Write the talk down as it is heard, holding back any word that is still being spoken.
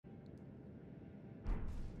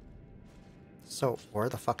So, where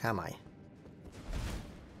the fuck am I?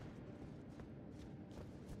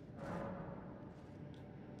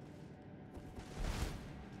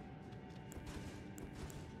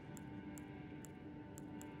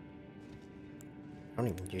 I don't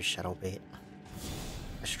even use shadow bait.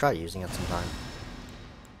 I should try using it sometime.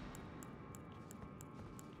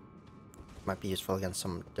 Might be useful against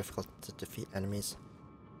some difficult to defeat enemies.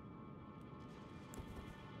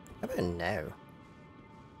 How about now?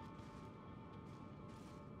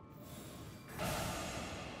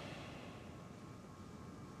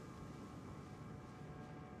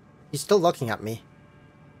 He's still looking at me.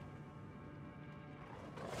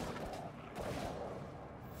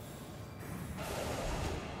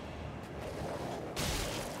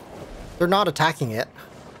 They're not attacking it.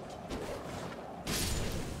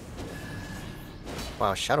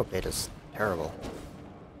 Wow, shadow bait is terrible.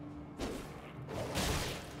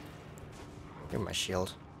 Give me my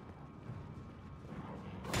shield.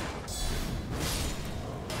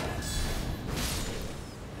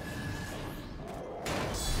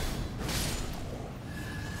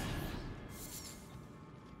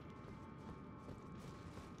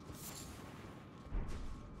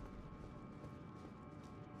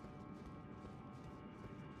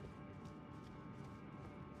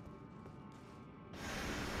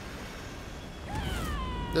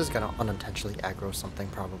 This is gonna unintentionally aggro something,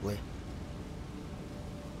 probably.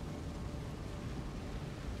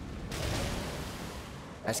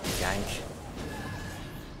 Nice gank.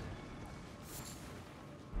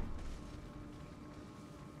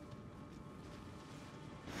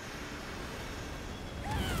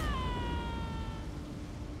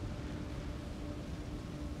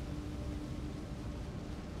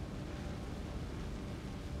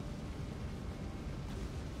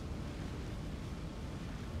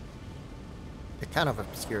 Kind of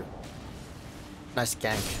obscure. Nice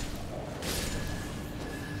gank.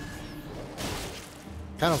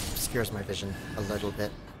 Kind of obscures my vision a little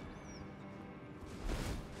bit.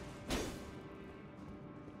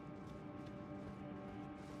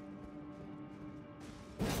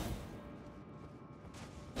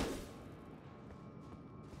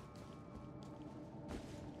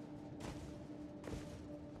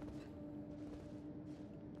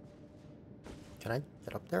 Can I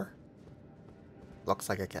get up there? Looks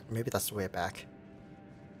like I can. Maybe that's the way back.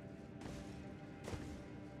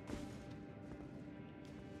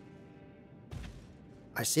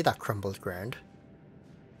 I see that crumbled ground.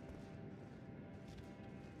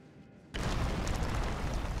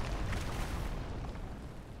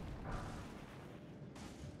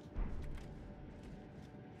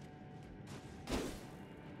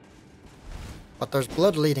 But there's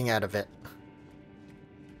blood leading out of it.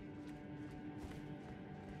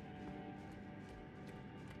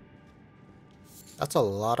 That's a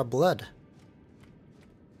lot of blood.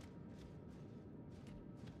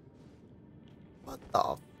 What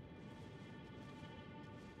the?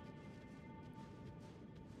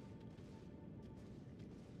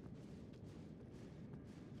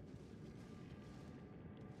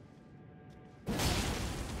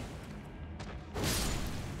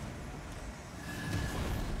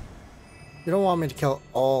 You don't want me to kill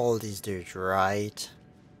all these dudes, right?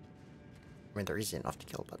 I mean, they're easy enough to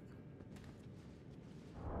kill, but...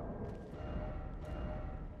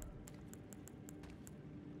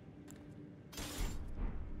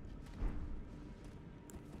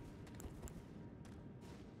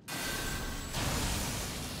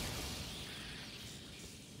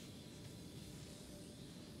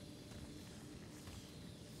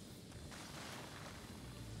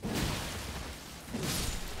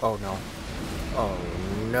 Oh no. Oh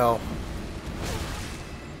no.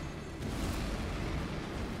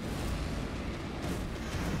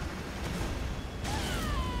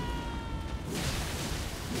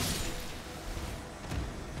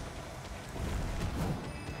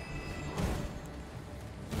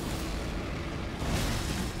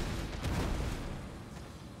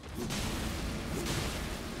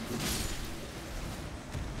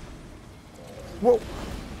 Whoa.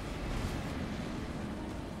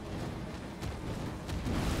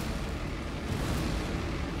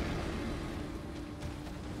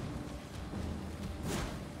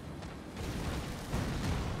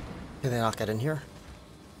 Can they not get in here?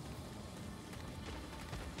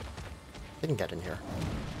 They can get in here.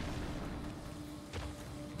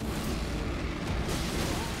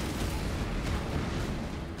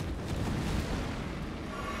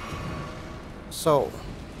 So...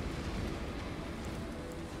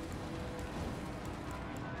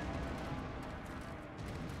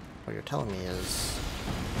 what you're telling me is...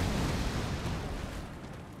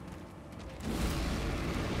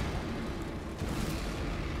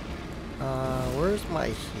 Where's my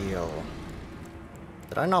heal?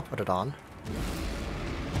 Did I not put it on?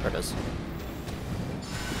 There it is.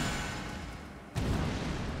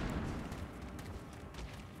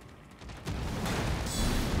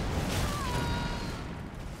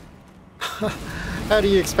 How do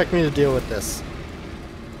you expect me to deal with this?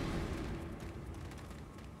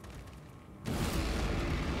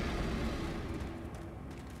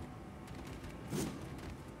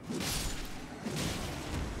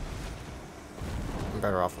 I'm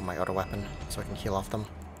better off with my auto weapon, so I can heal off them.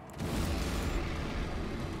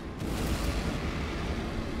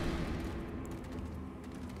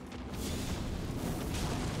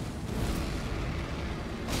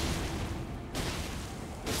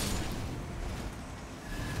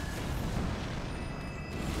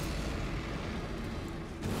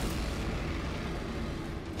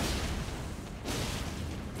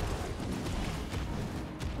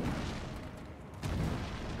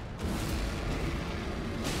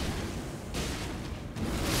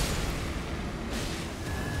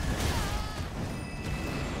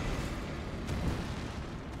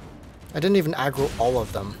 I didn't even aggro all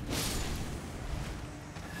of them.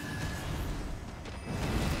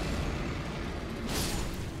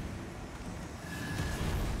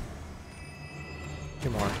 Two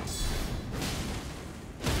more.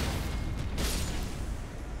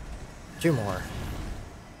 Two more.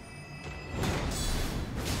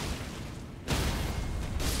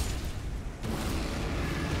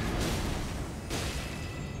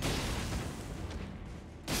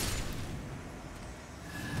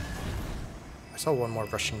 I saw one more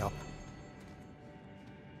rushing up.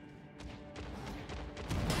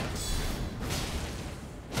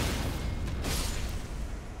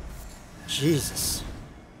 Jesus.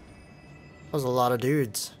 That was a lot of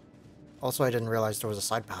dudes. Also, I didn't realize there was a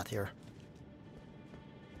side path here.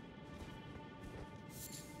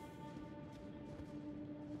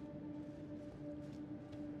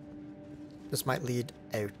 This might lead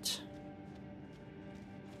out.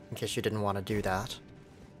 In case you didn't want to do that.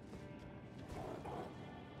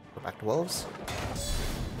 Go back to wolves.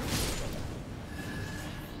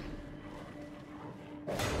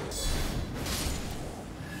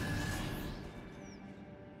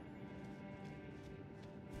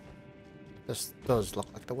 This does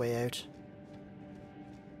look like the way out.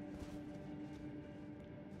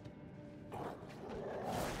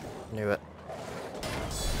 Knew it.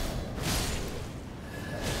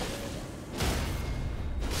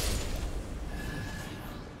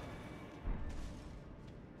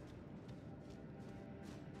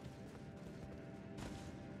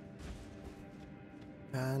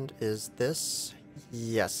 And is this?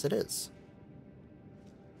 Yes, it is.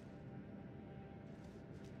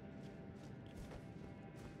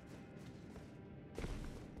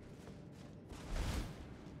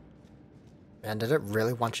 Man, did it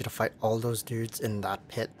really want you to fight all those dudes in that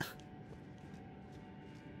pit?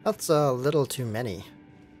 That's a little too many.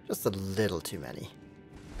 Just a little too many.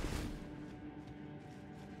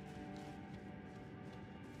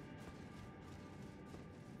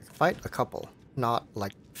 I can fight a couple, not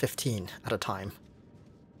like 15 at a time.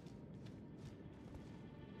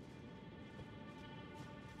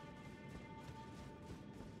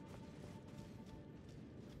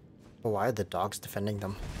 But why are the dogs defending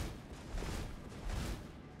them?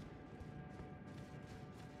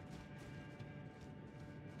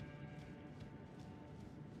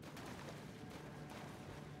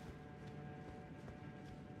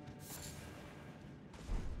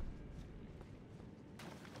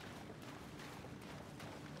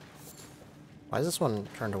 Why is this one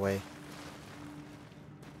turned away?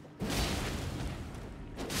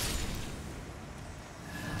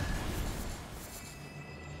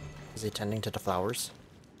 Is he tending to the flowers?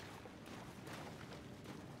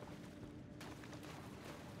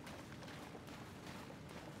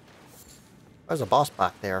 There's a boss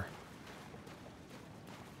back there.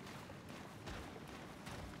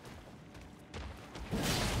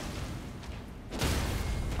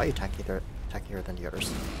 Why are you tankier than the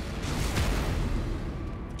others?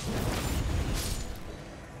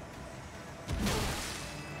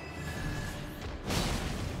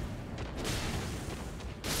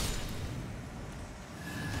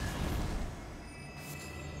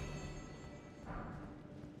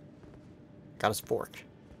 Got his fork.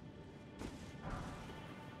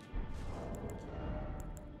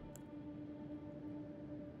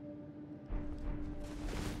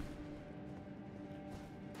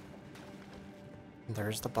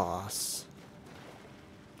 There's the boss.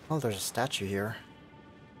 Oh, there's a statue here.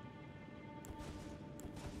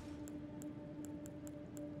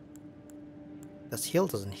 This heal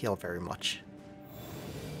doesn't heal very much.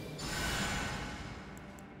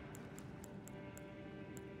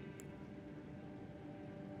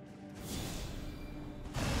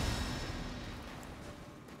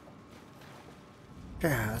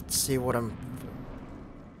 Yeah, let's see what I'm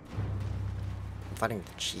fighting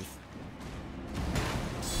the chief.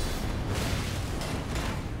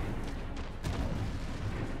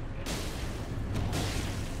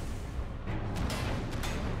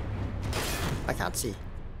 I can't see.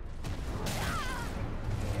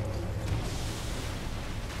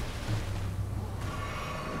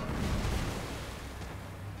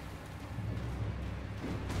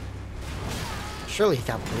 Surely he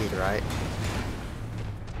can't bleed, right?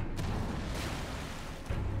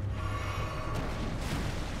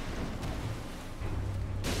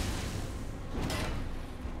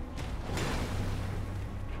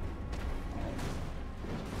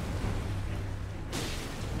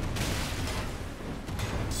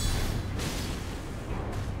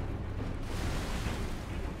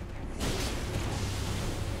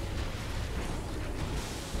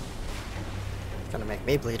 Gonna make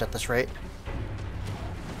me bleed at this rate.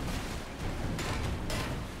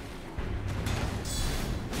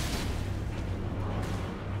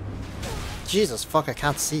 Jesus, fuck, I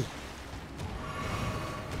can't see.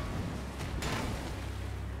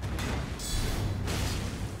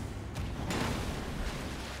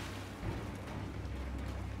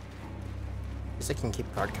 At least I can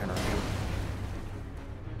keep guard countering him.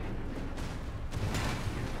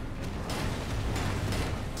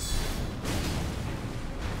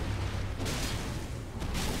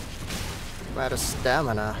 I'm out of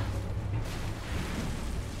stamina.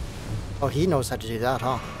 Oh, he knows how to do that,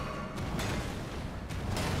 huh?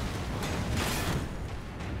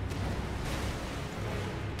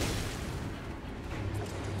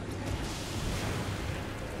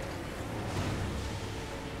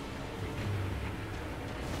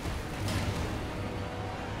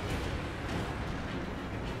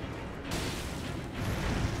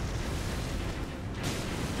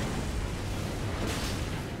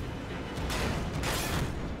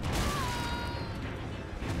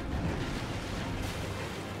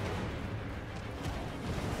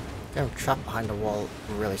 Getting trapped behind a wall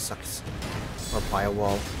really sucks. Or by a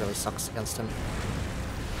wall really sucks against him.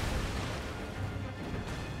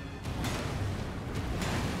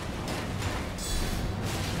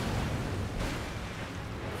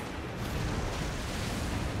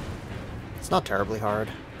 It's not terribly hard.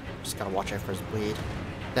 Just gotta watch out for his bleed.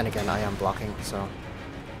 Then again, I am blocking, so...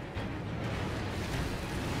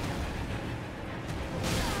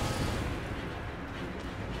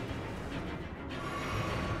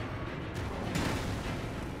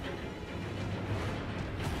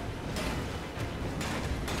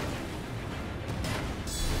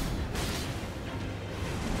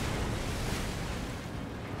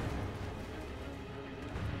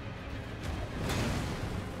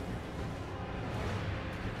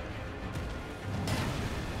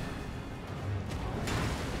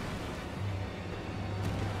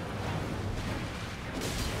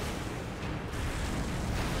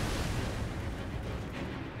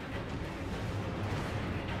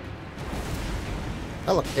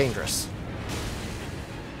 That looked dangerous.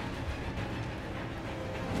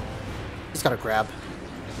 He's got a grab.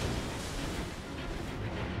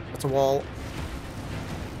 That's a wall.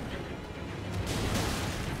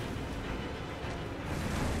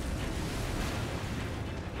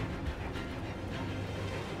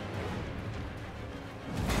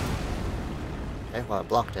 Okay, well I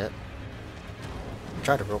blocked it. I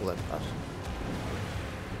tried to roll it, but...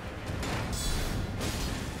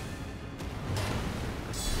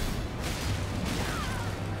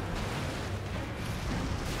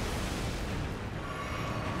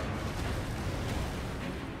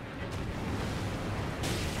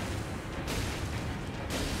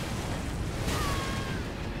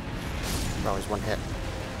 Always one hit.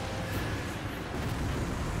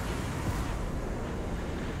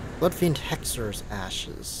 Bloodfiend Hexer's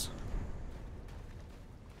Ashes.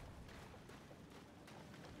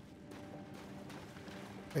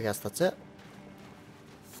 I guess that's it.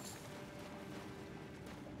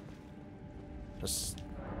 Just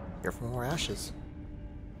here for more ashes.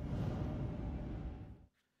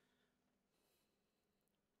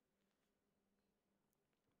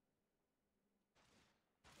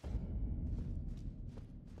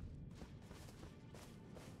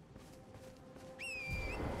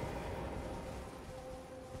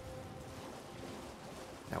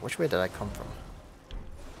 Now, which way did I come from?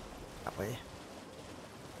 That way.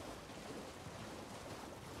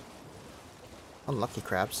 Unlucky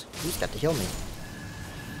crabs. Who's got to heal me?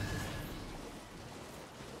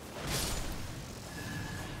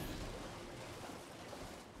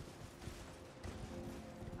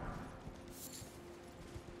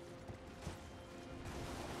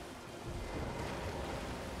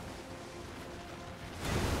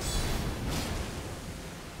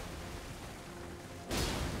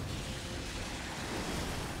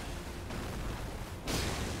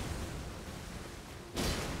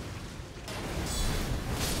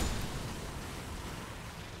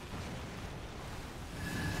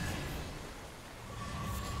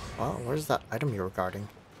 Well, where's that item you were guarding?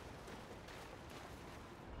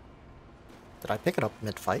 Did I pick it up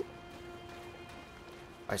mid-fight?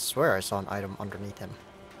 I swear I saw an item underneath him.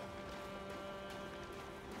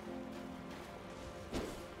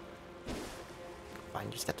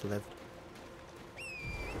 Fine, just get to live.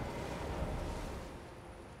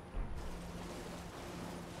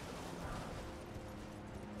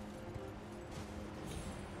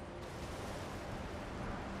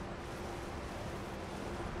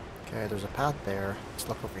 Okay, there's a path there. Let's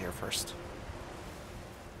look over here first.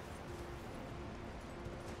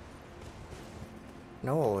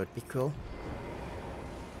 No, it'd be cool.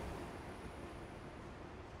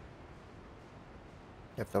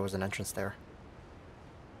 If there was an entrance there.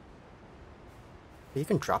 But you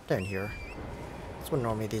can drop down here. That's what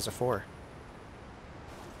normally these are for.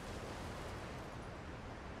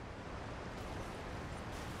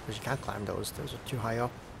 Because you can't climb those. Those are too high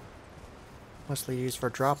up. Mostly used for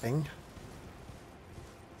dropping.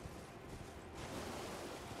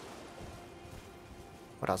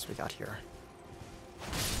 What else we got here?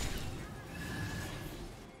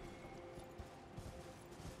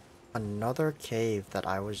 Another cave that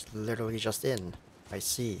I was literally just in. I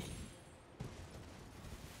see.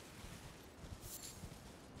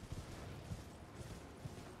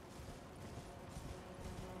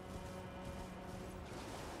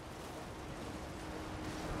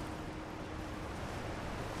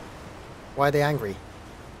 Why are they angry?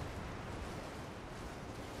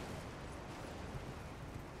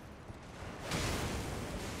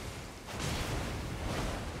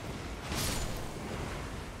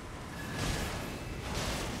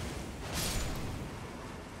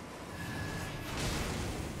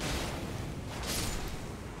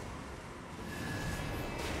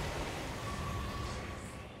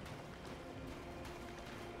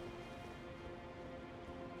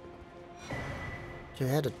 You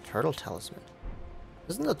had a turtle talisman.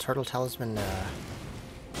 Isn't the turtle talisman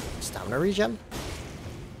stamina regen?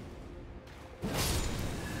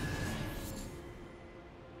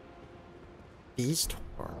 Beast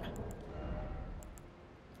horn.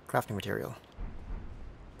 Crafting material.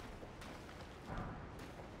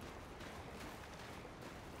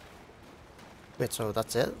 Wait, so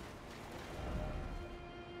that's it?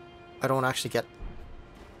 I don't actually get...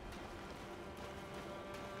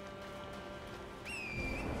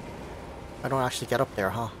 I don't actually get up there,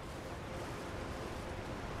 huh?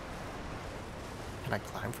 Can I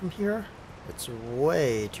climb from here? It's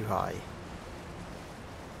way too high.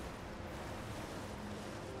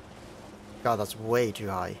 God, that's way too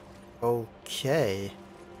high. Okay.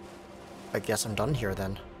 I guess I'm done here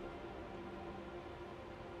then.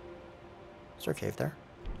 Is there a cave there?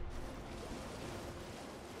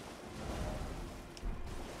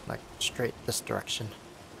 Like, straight this direction.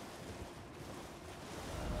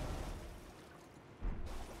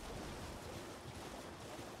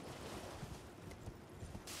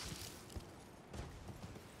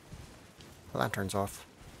 The lantern's off.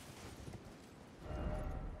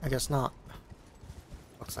 I guess not.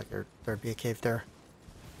 Looks like there'd be a cave there.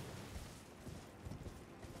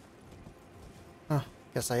 Huh,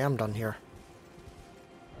 guess I am done here.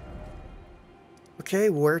 Okay,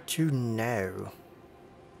 where to now?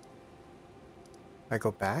 I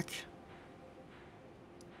go back?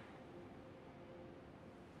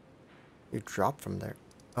 You drop from there.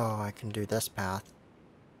 Oh, I can do this path.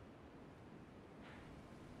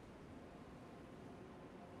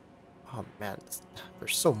 Oh man,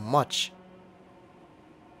 there's so much.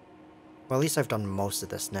 Well, at least I've done most of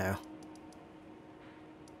this now.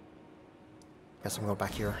 Guess I'm going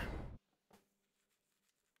back here.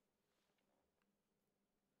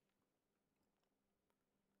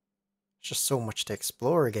 There's just so much to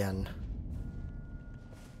explore again.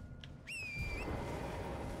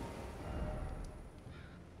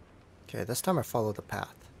 Okay, this time I follow the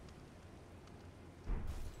path.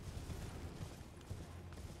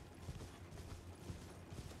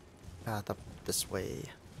 Path up this way.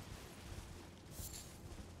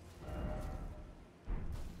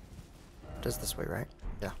 It is this way, right?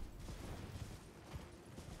 Yeah.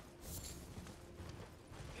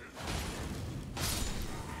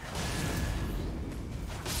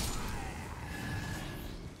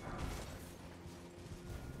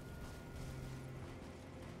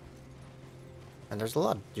 And there's a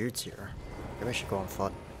lot of dudes here. Maybe I should go on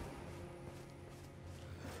foot.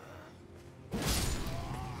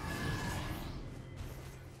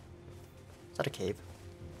 Is that a cave?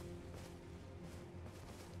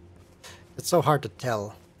 It's so hard to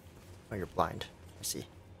tell. Oh, you're blind. I see.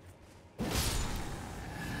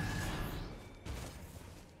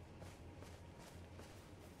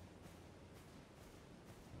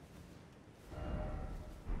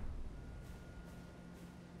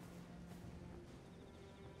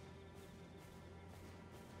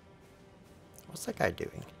 What's that guy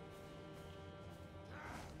doing?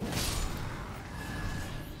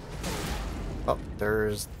 Oh,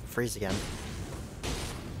 there's freeze again.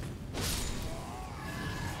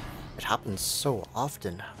 It happens so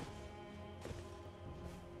often.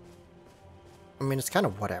 I mean, it's kind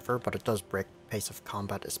of whatever, but it does break pace of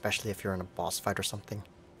combat, especially if you're in a boss fight or something.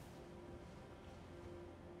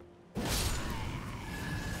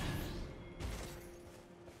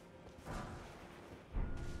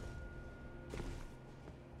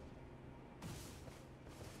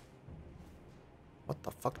 What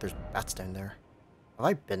the fuck? There's bats down there. Have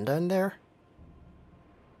I been down there?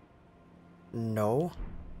 No.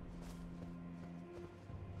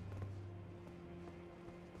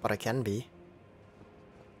 But I can be.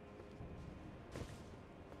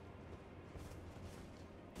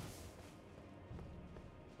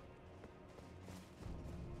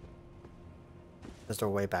 Is there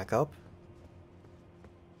a way back up?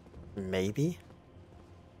 Maybe?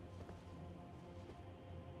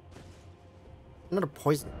 Another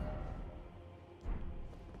poison.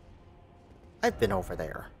 I've been over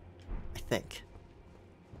there. I think.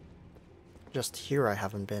 Just here I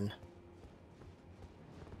haven't been.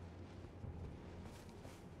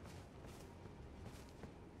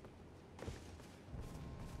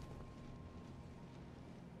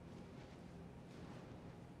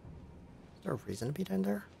 Is there a reason to be down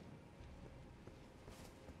there?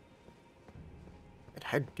 But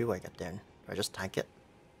how do I get down? Do I just tank it?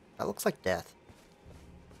 That looks like death.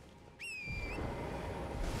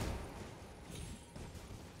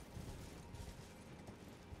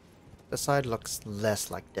 This side looks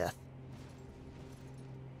less like death.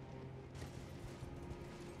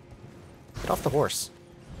 Get off the horse.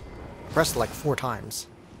 I pressed it like 4 times.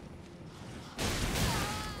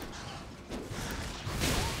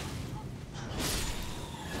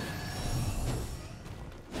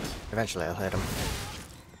 Eventually I'll hit him.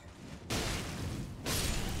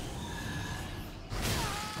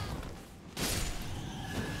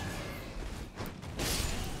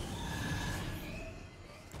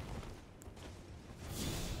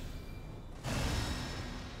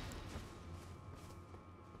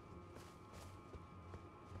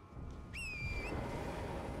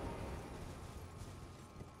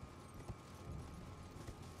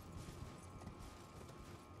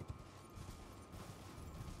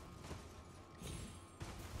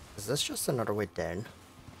 Is this just another way down?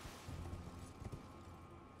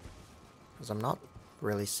 Because I'm not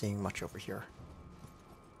really seeing much over here.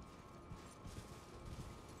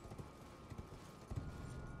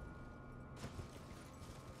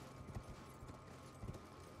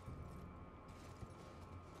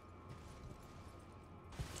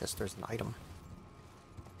 Guess there's an item.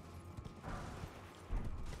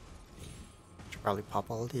 Should probably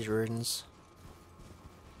pop all these runes.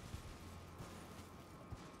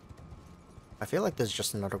 I feel like there's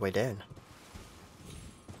just another way down.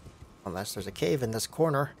 Unless there's a cave in this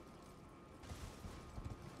corner.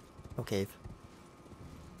 No cave.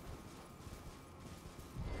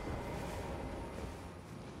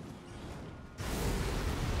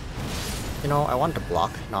 You know, I want to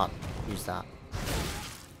block, not use that.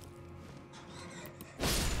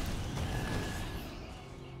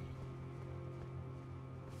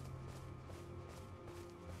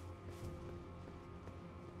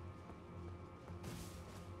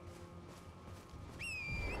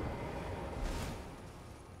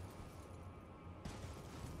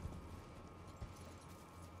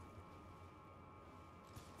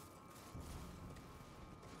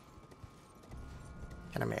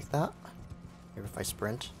 Can I make that? Maybe if I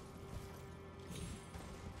sprint.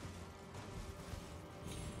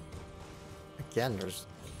 Again, there's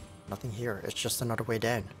nothing here. It's just another way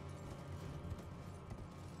down.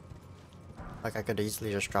 Like I could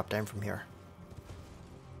easily just drop down from here.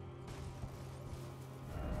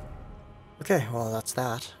 Okay, well that's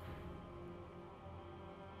that.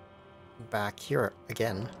 Back here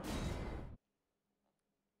again.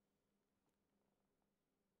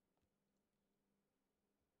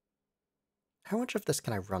 How much of this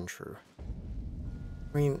can I run through?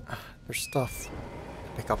 I mean, there's stuff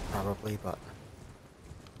to pick up probably, but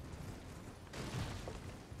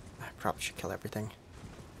I probably should kill everything.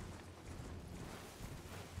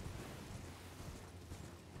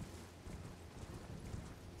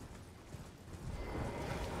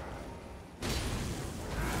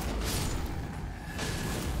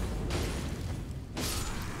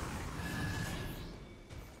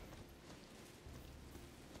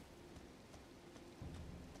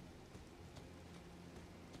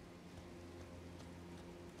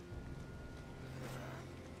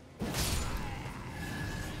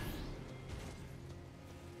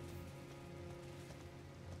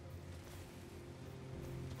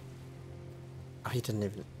 he didn't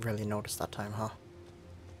even really notice that time, huh?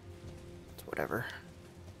 It's whatever.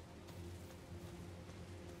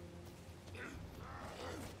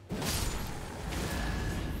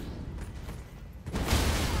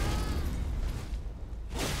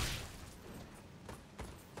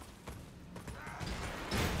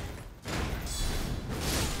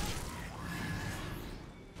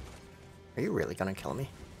 Are you really gonna kill me?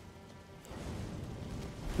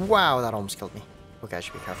 Wow, that almost killed me. Okay, I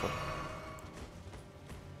should be careful.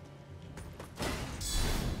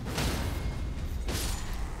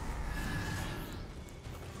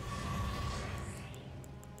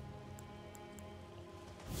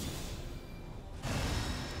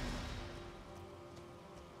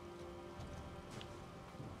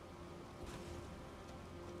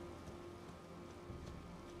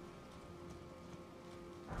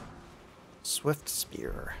 Swift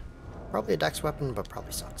Spear. Probably a dex weapon, but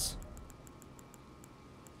probably sucks.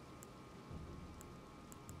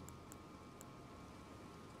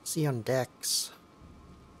 See on dex.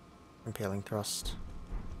 Impaling Thrust.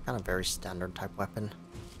 Kind of very standard type weapon.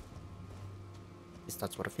 At least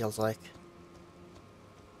that's what it feels like.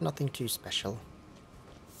 Nothing too special.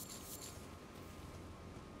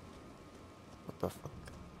 What the fuck?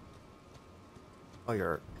 Oh,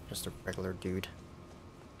 you're just a regular dude.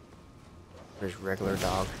 There's regular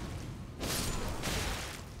dog.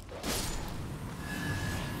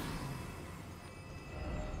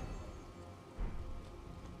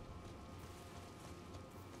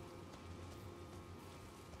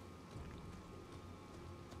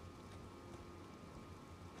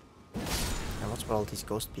 And what's with all these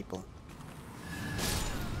ghost people?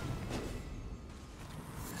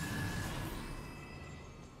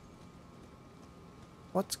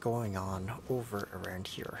 What's going on over around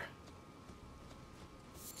here?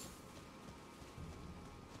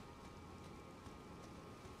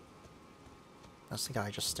 That's the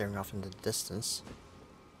guy just staring off into the distance.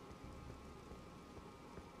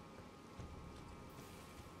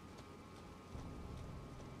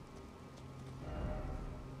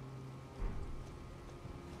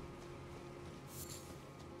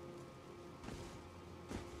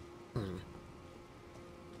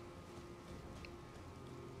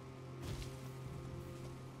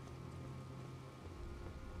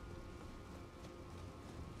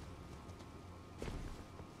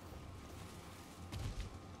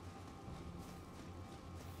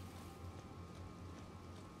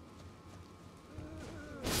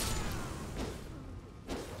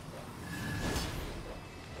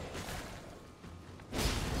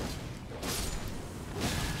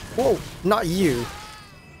 Whoa, not you.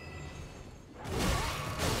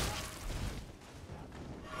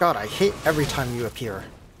 God, I hate every time you appear.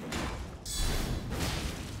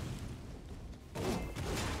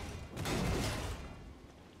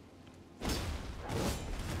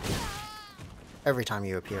 Every time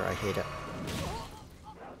you appear, I hate it.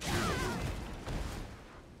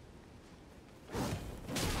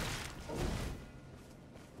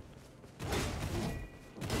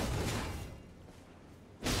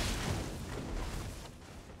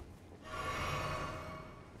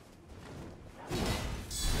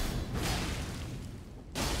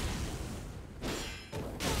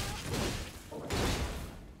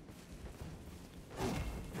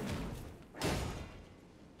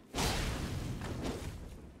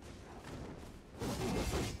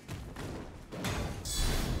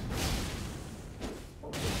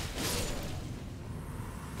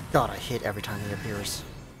 God, I hate every time he appears.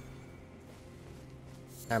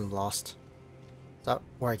 I'm lost. Is that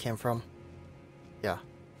where I came from? Yeah.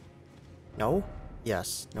 No?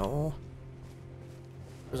 Yes. No?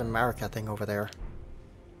 There's a Marika thing over there.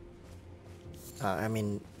 I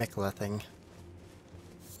mean, Mikola thing.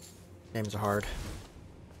 Names are hard.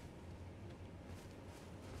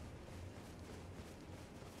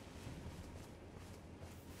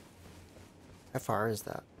 How far is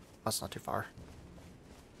that? That's not too far.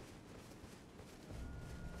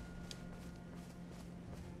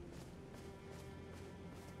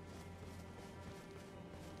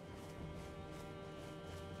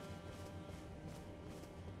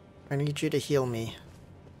 I need you to heal me.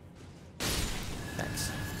 Thanks.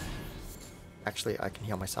 Actually, I can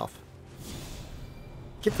heal myself.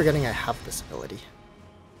 Keep forgetting I have this ability.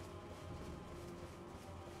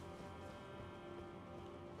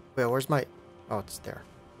 Wait, where's my... Oh, it's there.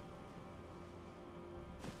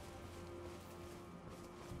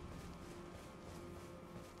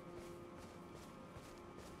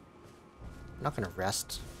 I'm not gonna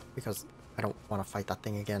rest, because I don't want to fight that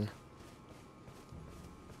thing again.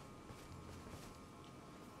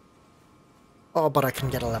 Oh, but I can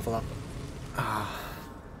get a level up. Ah.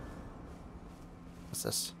 What's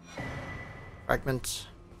this? Fragment.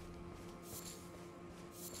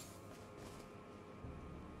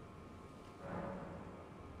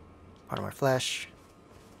 Part of my flesh.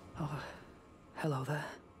 Oh, hello there.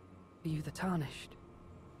 Are you the Tarnished?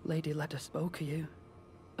 Lady Leda spoke of you.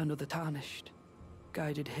 Another Tarnished.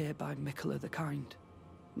 Guided here by Mikola the Kind.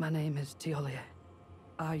 My name is Tiolier.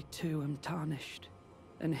 I too am Tarnished.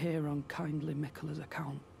 And here on kindly Mikola's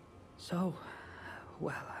account. So,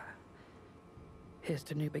 well, here's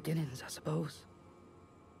to new beginnings, I suppose.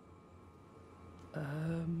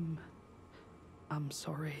 I'm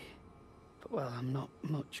sorry. But, well, I'm not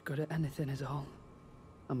much good at anything is all.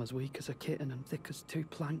 I'm as weak as a kitten and thick as two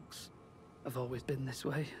planks. I've always been this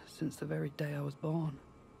way, since the very day I was born.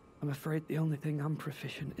 I'm afraid the only thing I'm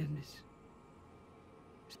proficient in is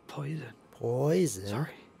poison. Poison?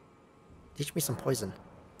 Sorry. Teach me some poison.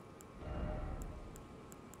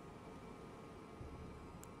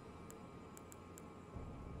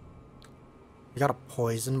 You got a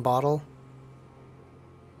poison bottle?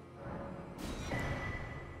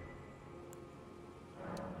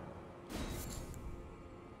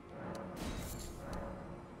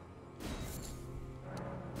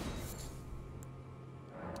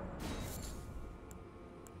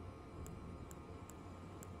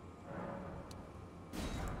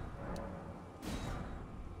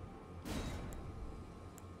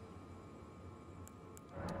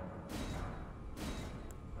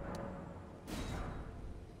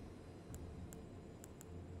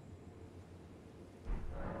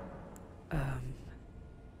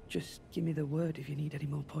 Just give me the word if you need any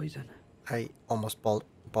more poison. I almost bought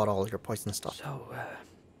all your poison stuff. So,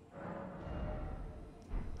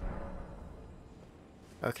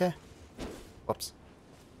 Okay. Whoops.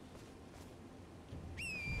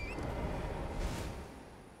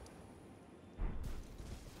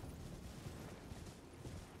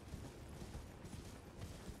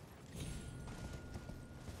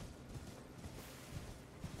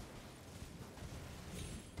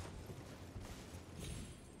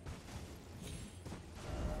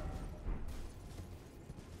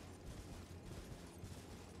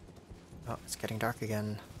 Oh, it's getting dark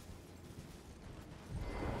again.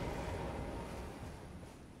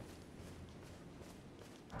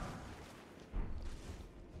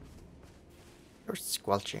 Or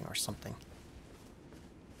squelching or something.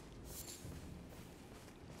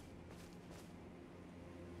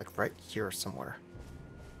 Like right here somewhere.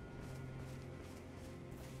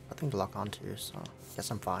 Nothing to lock onto, so I guess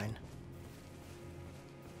I'm fine.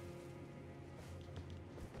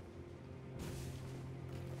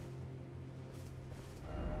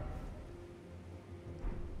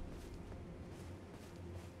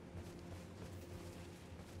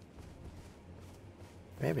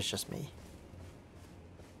 Maybe it's just me.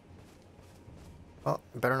 Well,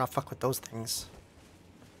 I better not fuck with those things.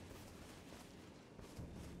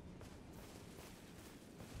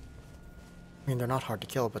 I mean, they're not hard to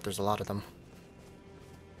kill, but there's a lot of them.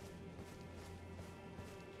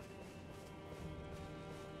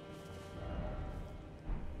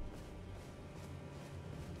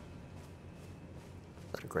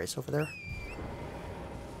 Is that a Grace over there?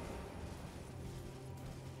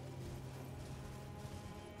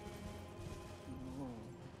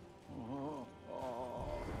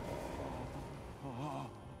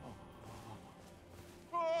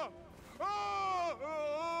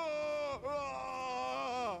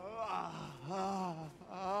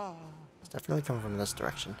 It's definitely coming from this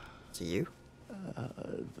direction. Is it you?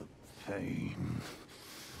 The pain.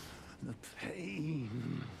 The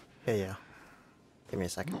pain. Yeah. Give me a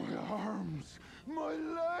second. My arms, my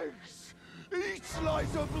legs, each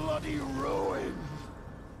lies a bloody ruin.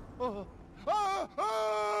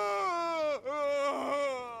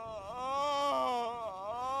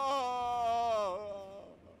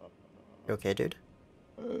 You okay, dude?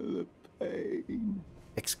 The pain.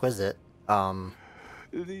 Exquisite.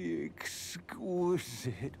 The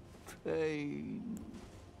exquisite pain.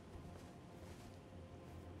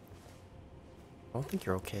 I don't think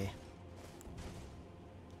you're okay.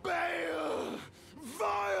 Bale!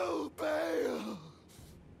 Vile Bale!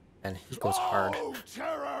 And he goes hard. Oh,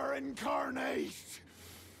 terror incarnate!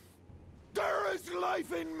 There is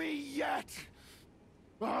life in me yet!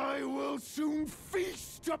 I will soon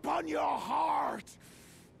feast upon your heart!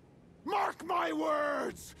 Mark my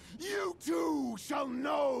words! You too shall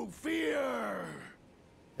know fear!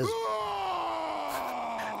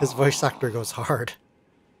 His voice actor goes hard.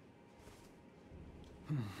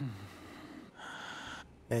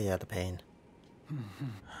 Yeah, the pain.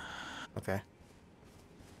 Okay.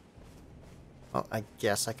 Well, I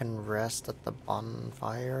guess I can rest at the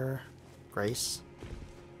bonfire. Grace.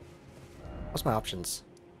 What's my options?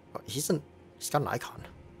 Oh, he's got an icon.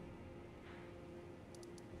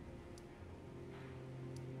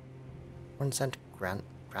 One cent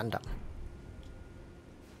Grandam.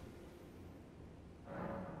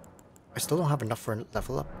 I still don't have enough for a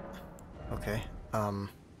level up. Okay.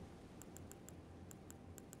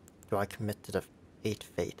 Do I commit to the 8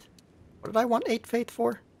 Faith? What did I want 8 Faith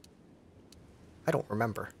for? I don't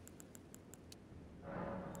remember.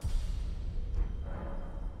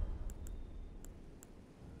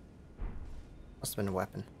 Must have been a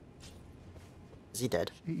weapon. Is he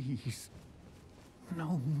dead? Please,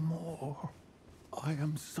 no more. I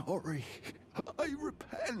am sorry. I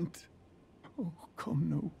repent. Oh, come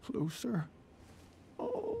no closer.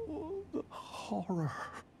 Oh, the horror.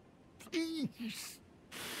 Please,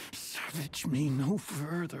 savage me no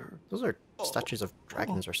further. Those are statues of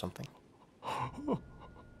dragons or something.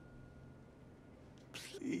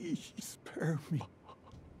 Please spare me.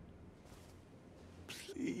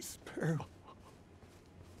 Please spare me.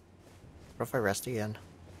 What if I rest again?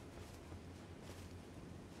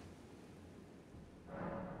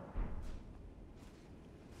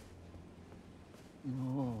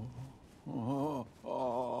 No.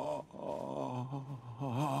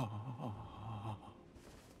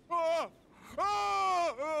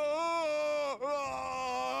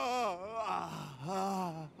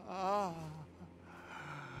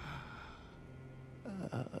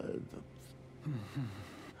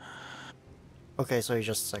 Okay, so he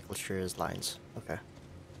just cycles through his lines. Okay.